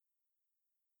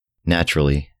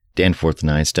Naturally, Danforth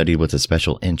and I studied with a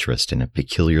special interest and a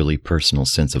peculiarly personal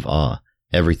sense of awe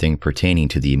everything pertaining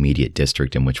to the immediate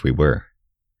district in which we were.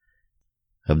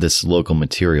 Of this local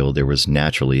material there was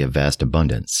naturally a vast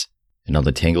abundance, and on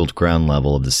the tangled ground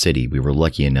level of the city we were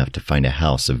lucky enough to find a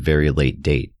house of very late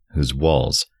date whose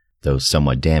walls, though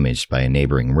somewhat damaged by a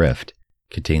neighboring rift,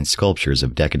 contained sculptures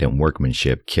of decadent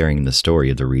workmanship carrying the story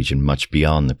of the region much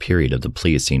beyond the period of the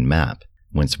Pliocene map,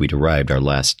 whence we derived our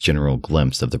last general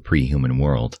glimpse of the pre-human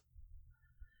world.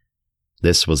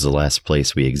 This was the last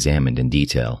place we examined in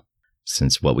detail,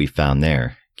 since what we found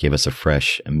there gave us a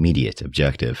fresh, immediate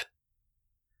objective.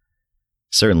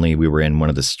 Certainly we were in one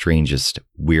of the strangest,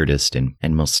 weirdest, and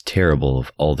most terrible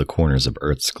of all the corners of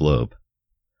Earth's globe.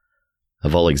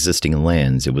 Of all existing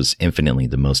lands, it was infinitely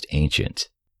the most ancient,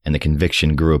 and the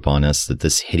conviction grew upon us that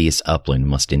this hideous upland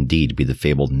must indeed be the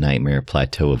fabled nightmare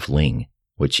plateau of Ling,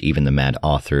 which even the mad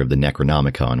author of the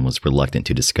Necronomicon was reluctant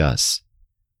to discuss.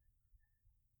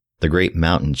 The great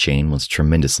mountain chain was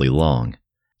tremendously long,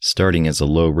 starting as a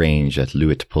low range at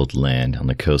Luitpold Land on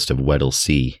the coast of Weddell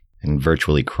Sea and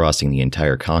virtually crossing the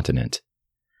entire continent.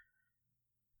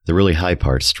 The really high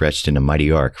part stretched in a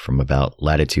mighty arc from about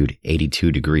latitude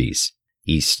 82 degrees,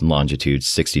 east longitude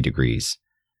 60 degrees,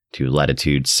 to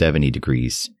latitude 70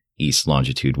 degrees, east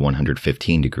longitude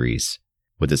 115 degrees,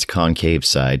 with its concave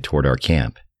side toward our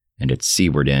camp, and its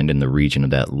seaward end in the region of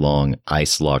that long,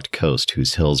 ice-locked coast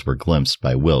whose hills were glimpsed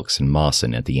by Wilkes and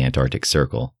Mawson at the Antarctic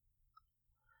Circle.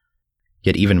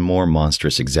 Yet even more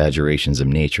monstrous exaggerations of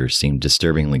nature seemed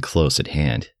disturbingly close at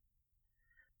hand.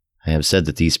 I have said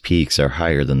that these peaks are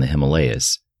higher than the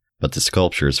Himalayas, but the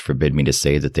sculptures forbid me to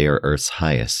say that they are Earth's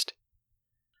highest.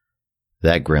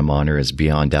 That grim honor is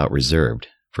beyond doubt reserved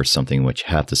for something which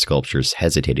half the sculptures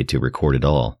hesitated to record at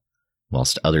all,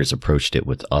 whilst others approached it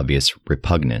with obvious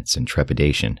repugnance and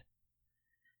trepidation.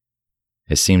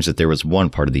 It seems that there was one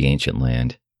part of the ancient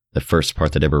land, the first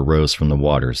part that ever rose from the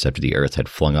waters after the earth had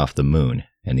flung off the moon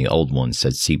and the old ones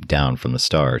had seeped down from the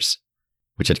stars,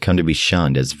 which had come to be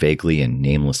shunned as vaguely and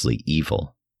namelessly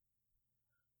evil.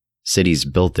 Cities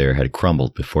built there had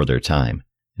crumbled before their time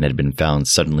and had been found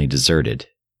suddenly deserted.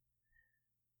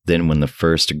 Then when the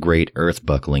first great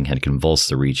earth-buckling had convulsed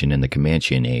the region in the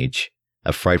Comanchean age,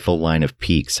 a frightful line of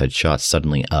peaks had shot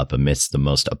suddenly up amidst the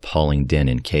most appalling din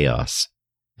and chaos,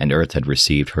 and Earth had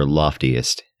received her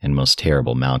loftiest and most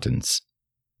terrible mountains.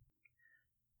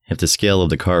 If the scale of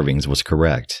the carvings was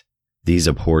correct, these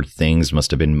abhorred things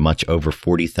must have been much over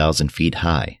 40,000 feet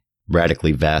high,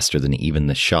 radically vaster than even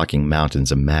the shocking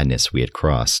mountains of madness we had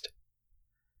crossed.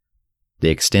 They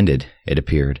extended, it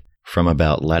appeared, from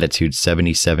about latitude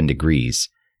 77 degrees,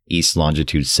 east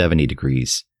longitude 70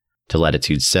 degrees, to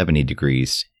latitude 70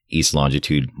 degrees, east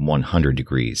longitude 100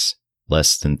 degrees,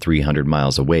 less than 300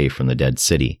 miles away from the dead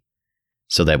city,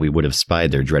 so that we would have spied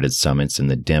their dreaded summits in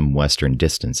the dim western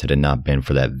distance had it not been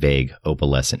for that vague,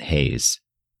 opalescent haze.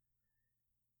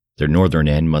 Their northern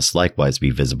end must likewise be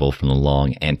visible from the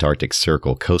long Antarctic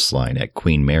Circle coastline at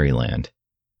Queen Mary Land.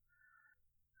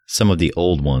 Some of the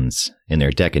old ones, in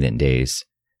their decadent days,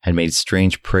 had made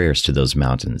strange prayers to those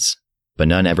mountains, but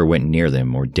none ever went near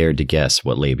them or dared to guess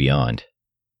what lay beyond.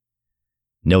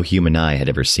 No human eye had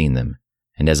ever seen them,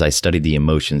 and as I studied the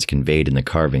emotions conveyed in the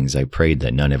carvings, I prayed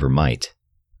that none ever might.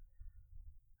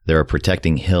 There are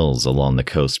protecting hills along the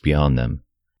coast beyond them,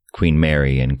 Queen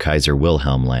Mary and Kaiser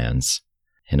Wilhelm lands,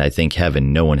 and I thank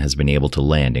heaven no one has been able to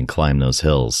land and climb those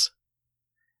hills.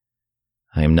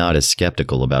 I am not as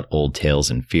skeptical about old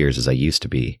tales and fears as I used to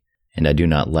be, and I do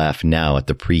not laugh now at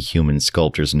the pre-human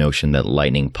sculptor's notion that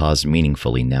lightning paused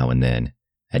meaningfully now and then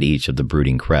at each of the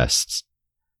brooding crests,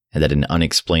 and that an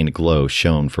unexplained glow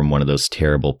shone from one of those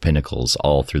terrible pinnacles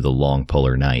all through the long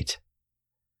polar night.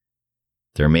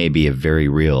 There may be a very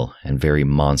real and very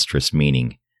monstrous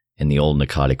meaning in the old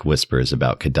Nakadic whispers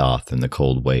about Kadath and the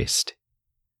cold waste.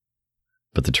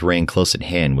 But the terrain close at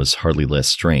hand was hardly less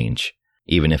strange,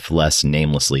 even if less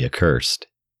namelessly accursed.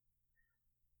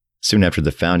 Soon after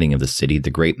the founding of the city,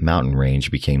 the great mountain range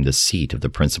became the seat of the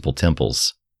principal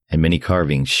temples, and many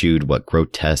carvings shewed what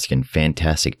grotesque and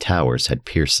fantastic towers had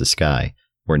pierced the sky,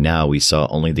 where now we saw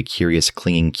only the curious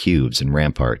clinging cubes and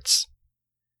ramparts.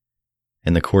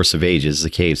 In the course of ages,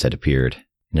 the caves had appeared,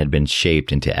 and had been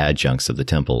shaped into adjuncts of the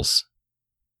temples.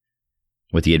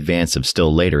 With the advance of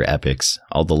still later epochs,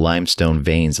 all the limestone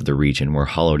veins of the region were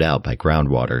hollowed out by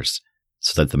groundwaters,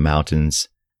 so that the mountains,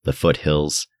 the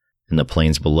foothills, and the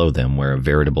plains below them were a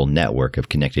veritable network of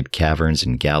connected caverns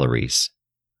and galleries.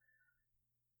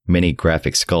 Many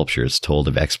graphic sculptures told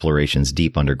of explorations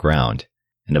deep underground,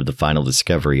 and of the final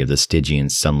discovery of the Stygian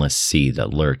sunless sea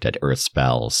that lurked at Earth's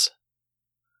bowels.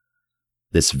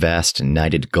 This vast,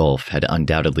 nighted gulf had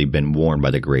undoubtedly been worn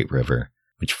by the great river,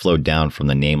 which flowed down from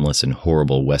the nameless and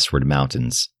horrible westward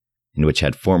mountains, and which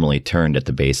had formerly turned at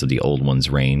the base of the Old One's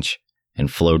range, and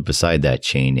flowed beside that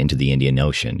chain into the Indian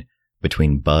Ocean,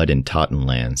 between Bud and Totten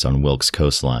lands on Wilkes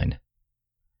coastline.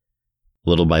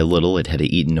 Little by little it had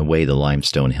eaten away the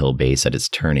limestone hill base at its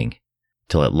turning,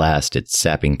 till at last its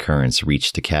sapping currents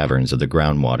reached the caverns of the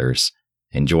groundwaters,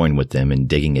 and joined with them in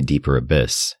digging a deeper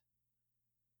abyss.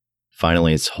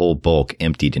 Finally its whole bulk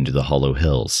emptied into the hollow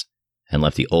hills, and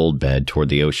left the old bed toward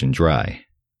the ocean dry.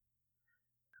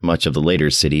 Much of the later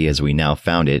city as we now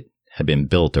found it had been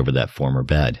built over that former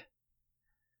bed.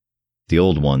 The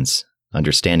old ones,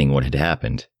 understanding what had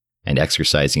happened, and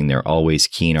exercising their always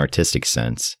keen artistic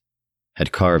sense,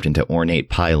 had carved into ornate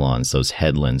pylons those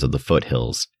headlands of the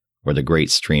foothills where the great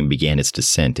stream began its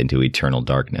descent into eternal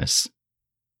darkness.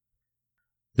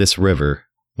 This river,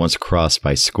 once crossed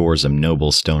by scores of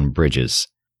noble stone bridges,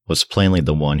 was plainly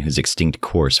the one whose extinct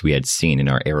course we had seen in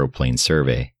our aeroplane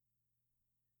survey.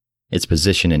 Its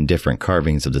position and different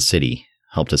carvings of the city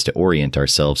helped us to orient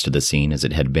ourselves to the scene as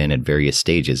it had been at various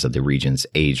stages of the region's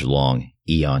age-long,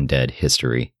 eon-dead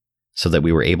history, so that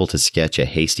we were able to sketch a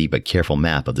hasty but careful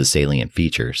map of the salient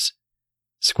features,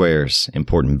 squares,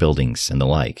 important buildings, and the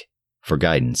like, for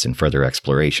guidance in further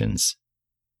explorations.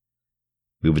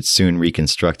 We would soon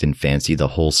reconstruct in fancy the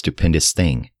whole stupendous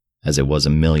thing, as it was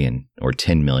 1,000,000 or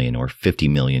 10,000,000 or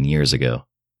 50,000,000 years ago,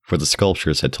 for the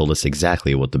sculptures had told us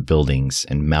exactly what the buildings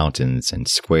and mountains and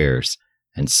squares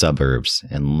and suburbs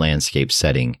and landscape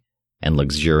setting and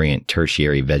luxuriant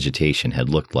tertiary vegetation had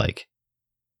looked like.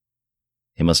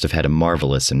 It must have had a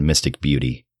marvelous and mystic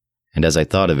beauty, and as I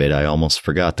thought of it I almost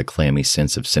forgot the clammy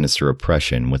sense of sinister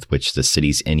oppression with which the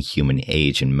city's inhuman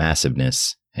age and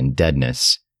massiveness and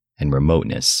deadness and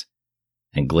remoteness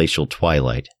and glacial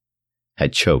twilight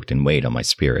had choked and weighed on my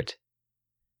spirit.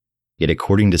 Yet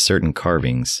according to certain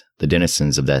carvings, the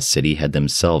denizens of that city had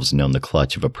themselves known the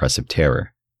clutch of oppressive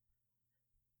terror.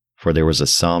 For there was a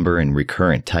somber and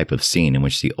recurrent type of scene in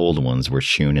which the old ones were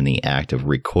shewn in the act of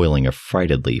recoiling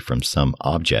affrightedly from some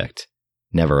object,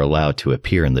 never allowed to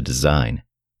appear in the design,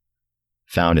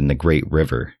 found in the great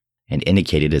river, and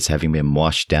indicated as having been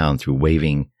washed down through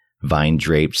waving,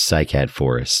 vine-draped cycad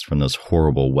forests from those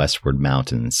horrible westward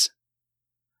mountains.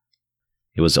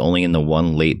 It was only in the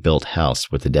one late-built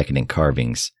house with the decadent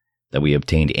carvings that we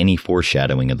obtained any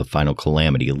foreshadowing of the final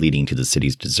calamity leading to the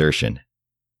city's desertion.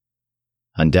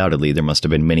 Undoubtedly, there must have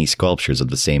been many sculptures of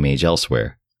the same age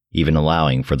elsewhere, even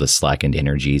allowing for the slackened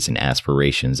energies and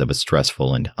aspirations of a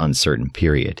stressful and uncertain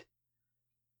period.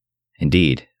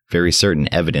 Indeed, very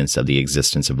certain evidence of the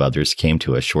existence of others came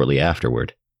to us shortly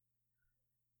afterward.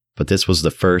 But this was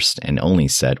the first and only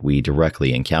set we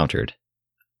directly encountered.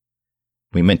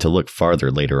 We meant to look farther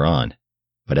later on,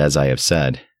 but as I have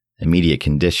said, immediate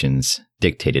conditions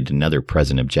dictated another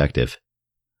present objective.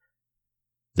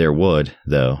 There would,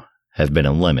 though, have been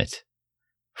a limit,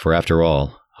 for after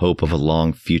all, hope of a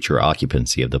long future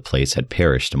occupancy of the place had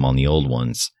perished among the old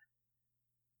ones.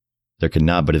 There could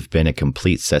not but have been a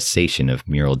complete cessation of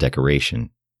mural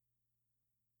decoration.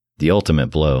 The ultimate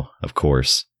blow, of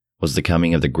course, was the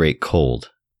coming of the great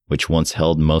cold, which once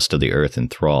held most of the earth in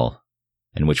thrall,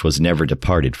 and which was never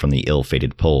departed from the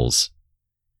ill-fated poles.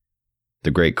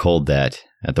 The great cold that,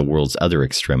 at the world's other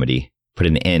extremity, put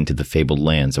an end to the fabled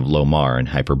lands of Lomar and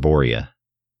Hyperborea.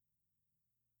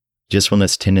 Just when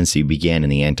this tendency began in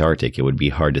the Antarctic, it would be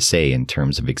hard to say in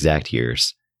terms of exact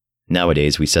years.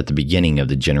 Nowadays, we set the beginning of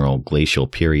the general glacial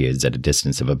periods at a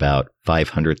distance of about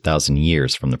 500,000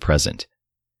 years from the present.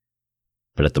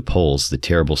 But at the poles, the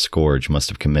terrible scourge must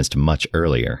have commenced much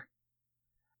earlier.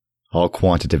 All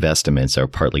quantitative estimates are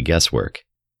partly guesswork,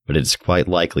 but it is quite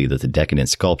likely that the decadent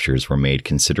sculptures were made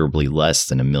considerably less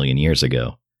than 1,000,000 years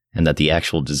ago, and that the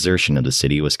actual desertion of the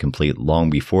city was complete long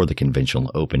before the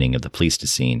conventional opening of the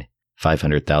Pleistocene,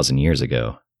 500,000 years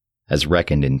ago, as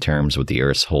reckoned in terms with the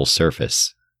Earth's whole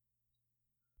surface.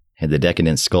 In the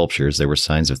decadent sculptures there were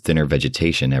signs of thinner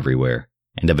vegetation everywhere,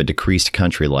 and of a decreased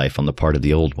country life on the part of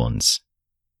the old ones.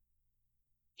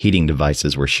 Heating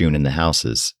devices were shewn in the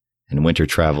houses, and winter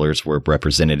travelers were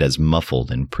represented as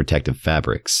muffled in protective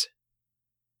fabrics.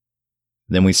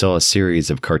 Then we saw a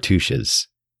series of cartouches,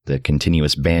 the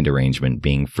continuous band arrangement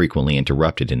being frequently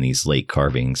interrupted in these late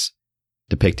carvings,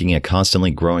 depicting a constantly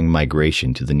growing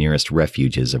migration to the nearest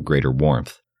refuges of greater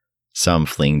warmth, some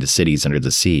fleeing to cities under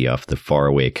the sea off the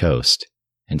faraway coast,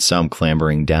 and some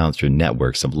clambering down through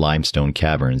networks of limestone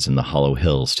caverns in the hollow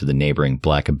hills to the neighboring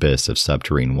black abyss of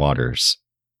subterranean waters.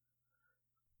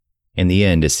 In the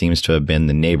end, it seems to have been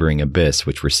the neighboring abyss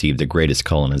which received the greatest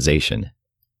colonization.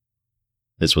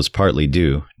 This was partly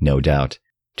due, no doubt,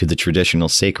 to the traditional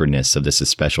sacredness of this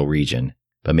special region,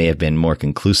 but may have been more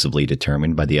conclusively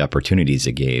determined by the opportunities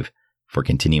it gave for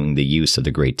continuing the use of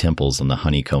the great temples on the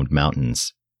honeycombed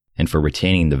mountains, and for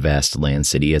retaining the vast land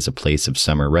city as a place of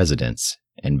summer residence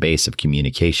and base of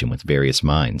communication with various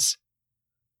minds.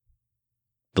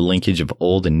 The linkage of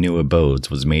old and new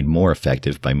abodes was made more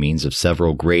effective by means of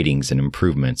several gradings and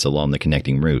improvements along the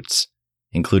connecting routes,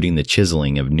 including the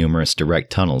chiseling of numerous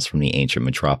direct tunnels from the ancient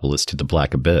metropolis to the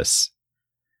Black Abyss.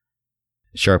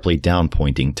 Sharply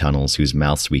down-pointing tunnels whose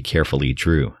mouths we carefully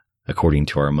drew, according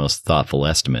to our most thoughtful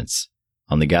estimates,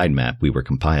 on the guide map we were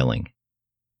compiling.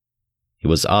 It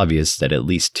was obvious that at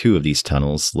least 2 of these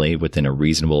tunnels lay within a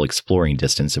reasonable exploring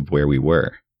distance of where we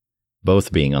were,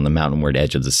 both being on the mountainward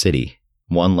edge of the city,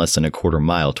 one less than a quarter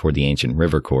mile toward the ancient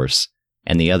river course,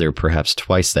 and the other perhaps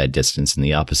twice that distance in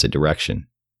the opposite direction.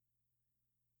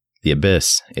 The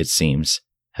abyss, it seems,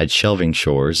 had shelving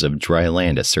shores of dry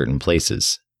land at certain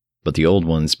places, but the old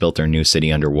ones built their new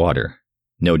city underwater,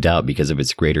 no doubt because of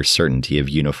its greater certainty of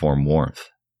uniform warmth.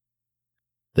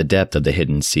 The depth of the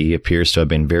hidden sea appears to have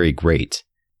been very great,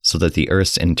 so that the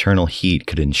Earth's internal heat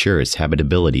could ensure its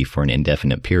habitability for an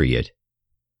indefinite period.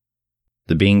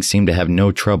 The beings seemed to have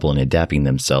no trouble in adapting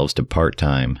themselves to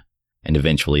part-time, and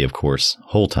eventually, of course,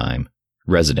 whole-time,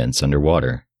 residence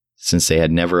underwater, since they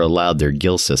had never allowed their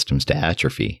gill systems to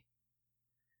atrophy.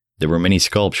 There were many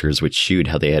sculptures which shewed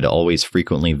how they had always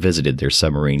frequently visited their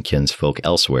submarine kinsfolk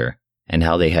elsewhere, and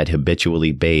how they had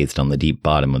habitually bathed on the deep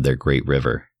bottom of their great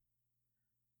river.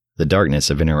 The darkness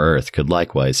of inner Earth could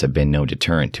likewise have been no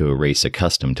deterrent to a race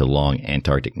accustomed to long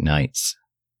Antarctic nights.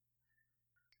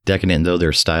 Decadent though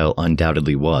their style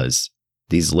undoubtedly was,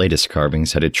 these latest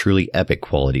carvings had a truly epic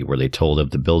quality where they told of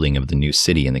the building of the new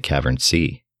city in the caverned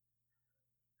sea.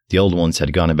 The old ones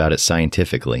had gone about it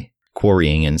scientifically,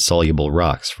 quarrying insoluble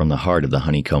rocks from the heart of the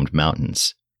honeycombed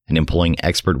mountains, and employing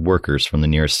expert workers from the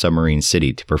nearest submarine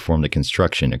city to perform the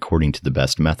construction according to the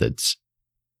best methods.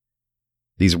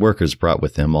 These workers brought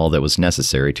with them all that was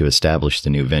necessary to establish the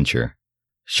new venture: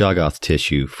 Shoggoth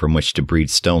tissue from which to breed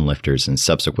stone lifters and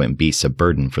subsequent beasts of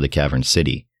burden for the cavern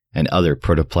city, and other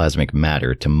protoplasmic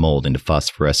matter to mold into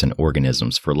phosphorescent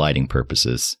organisms for lighting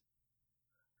purposes.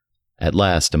 At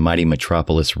last, a mighty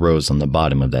metropolis rose on the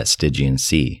bottom of that Stygian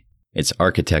sea, its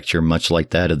architecture much like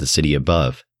that of the city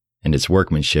above, and its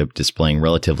workmanship displaying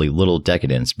relatively little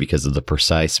decadence because of the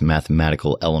precise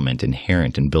mathematical element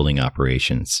inherent in building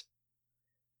operations.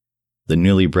 The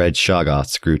newly bred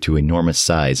Shoggoths grew to enormous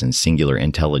size and singular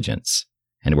intelligence,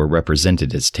 and were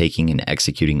represented as taking and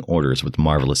executing orders with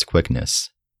marvelous quickness.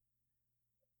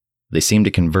 They seemed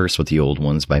to converse with the old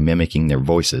ones by mimicking their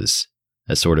voices,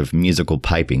 a sort of musical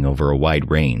piping over a wide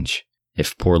range,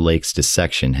 if poor Lake's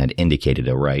dissection had indicated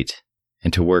aright,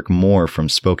 and to work more from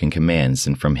spoken commands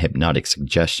than from hypnotic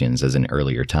suggestions as in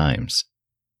earlier times.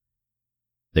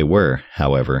 They were,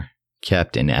 however,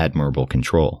 kept in admirable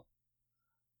control.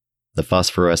 The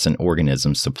phosphorescent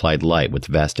organisms supplied light with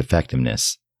vast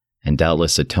effectiveness, and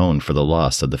doubtless atoned for the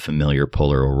loss of the familiar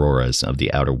polar auroras of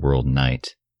the outer world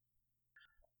night.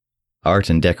 Art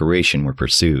and decoration were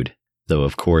pursued, though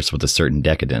of course with a certain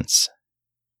decadence.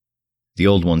 The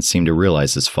old ones seemed to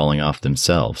realize this falling off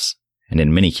themselves, and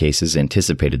in many cases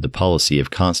anticipated the policy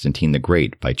of Constantine the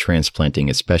Great by transplanting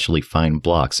especially fine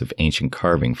blocks of ancient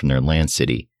carving from their land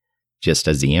city, just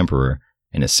as the emperor,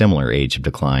 in a similar age of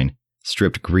decline,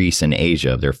 stripped Greece and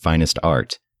Asia of their finest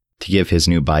art to give his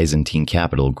new Byzantine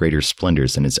capital greater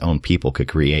splendors than its own people could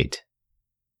create.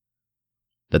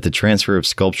 That the transfer of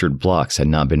sculptured blocks had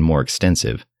not been more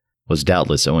extensive was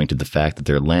doubtless owing to the fact that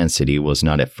their land city was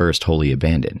not at first wholly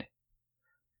abandoned.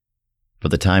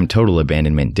 But the time total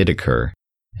abandonment did occur,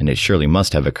 and it surely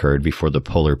must have occurred before the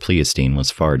polar Pleistocene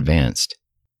was far advanced,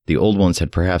 the old ones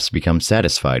had perhaps become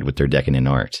satisfied with their decadent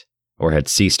art, or had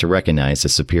ceased to recognize the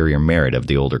superior merit of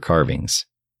the older carvings.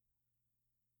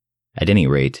 At any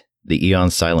rate, the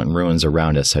eon-silent ruins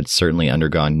around us had certainly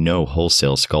undergone no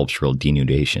wholesale sculptural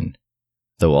denudation,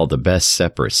 though all the best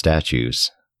separate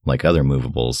statues, like other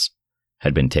movables,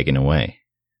 had been taken away.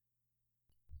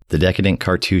 The decadent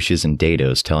cartouches and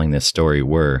dados telling this story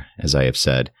were, as I have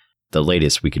said, the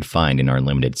latest we could find in our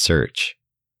limited search.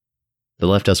 They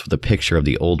left us with a picture of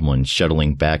the old ones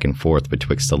shuttling back and forth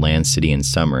betwixt the land city in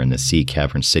summer and the sea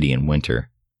cavern city in winter,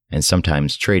 and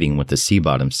sometimes trading with the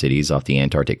sea-bottom cities off the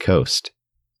Antarctic coast.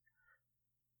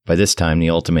 By this time, the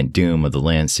ultimate doom of the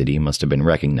land city must have been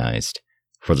recognized,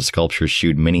 for the sculptures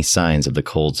shewed many signs of the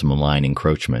cold's malign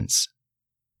encroachments.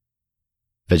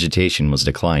 Vegetation was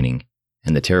declining,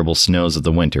 and the terrible snows of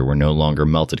the winter were no longer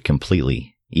melted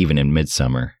completely, even in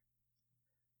midsummer.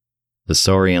 The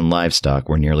saurian livestock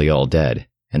were nearly all dead,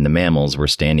 and the mammals were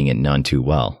standing it none too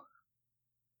well.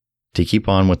 To keep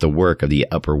on with the work of the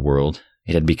upper world,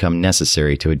 it had become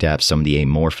necessary to adapt some of the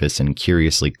amorphous and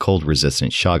curiously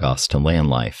cold-resistant shoggoths to land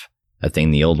life, a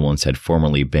thing the old ones had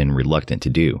formerly been reluctant to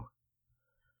do.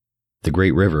 The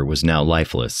great river was now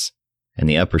lifeless, and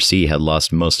the upper sea had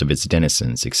lost most of its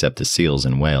denizens except the seals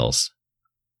and whales.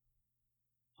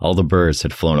 All the birds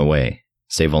had flown away,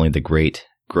 save only the great,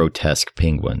 grotesque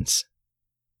penguins.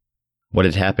 What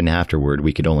had happened afterward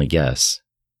we could only guess.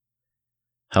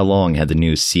 How long had the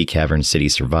new sea cavern city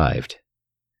survived?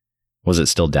 Was it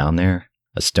still down there,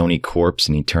 a stony corpse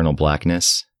in eternal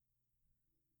blackness?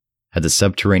 Had the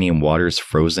subterranean waters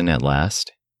frozen at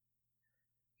last?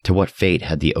 To what fate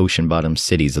had the ocean-bottom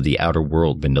cities of the outer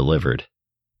world been delivered?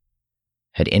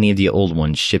 Had any of the old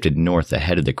ones shifted north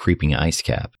ahead of the creeping ice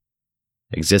cap?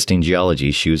 Existing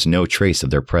geology shews no trace of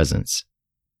their presence.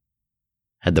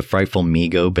 Had the frightful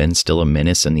Mi-Go been still a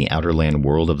menace in the outer land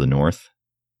world of the north?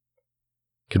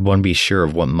 Could one be sure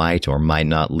of what might or might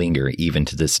not linger even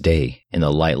to this day in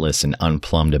the lightless and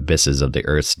unplumbed abysses of the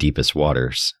earth's deepest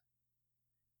waters?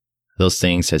 Those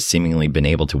things had seemingly been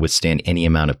able to withstand any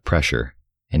amount of pressure,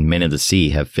 and men of the sea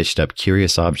have fished up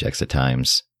curious objects at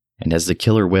times, and has the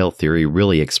killer whale theory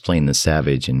really explained the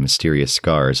savage and mysterious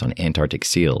scars on Antarctic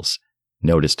seals,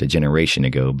 noticed a generation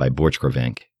ago by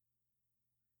Borchgrevink?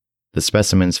 The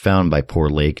specimens found by Poor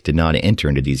Lake did not enter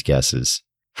into these guesses,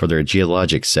 for their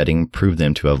geologic setting proved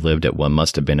them to have lived at what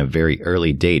must have been a very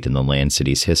early date in the land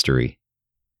city's history.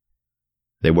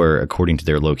 They were, according to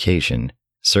their location,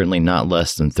 certainly not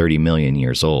less than 30 million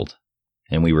years old,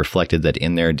 and we reflected that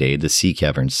in their day the sea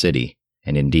cavern city,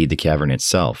 and indeed the cavern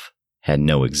itself, had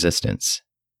no existence.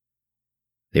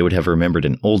 They would have remembered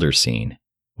an older scene,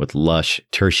 with lush,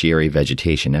 tertiary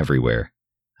vegetation everywhere,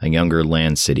 a younger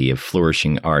land city of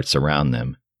flourishing arts around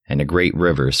them, and a great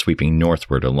river sweeping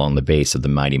northward along the base of the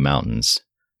mighty mountains,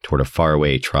 toward a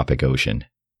faraway tropic ocean.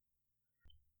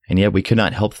 And yet we could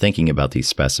not help thinking about these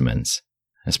specimens,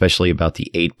 especially about the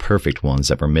 8 perfect ones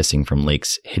that were missing from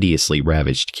Lake's hideously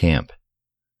ravaged camp.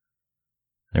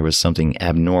 There was something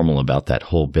abnormal about that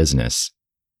whole business.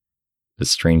 The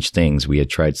strange things we had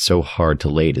tried so hard to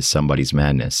lay to somebody's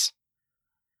madness.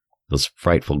 Those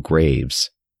frightful graves.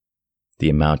 The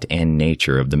amount and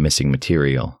nature of the missing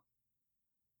material.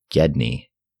 Gedney.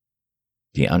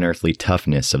 The unearthly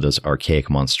toughness of those archaic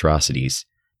monstrosities,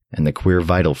 and the queer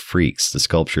vital freaks the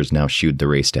sculptures now shewed the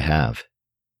race to have.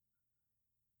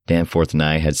 Danforth and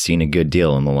I had seen a good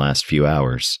deal in the last few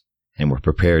hours, and were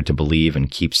prepared to believe and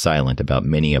keep silent about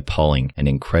many appalling and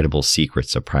incredible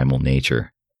secrets of primal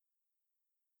nature.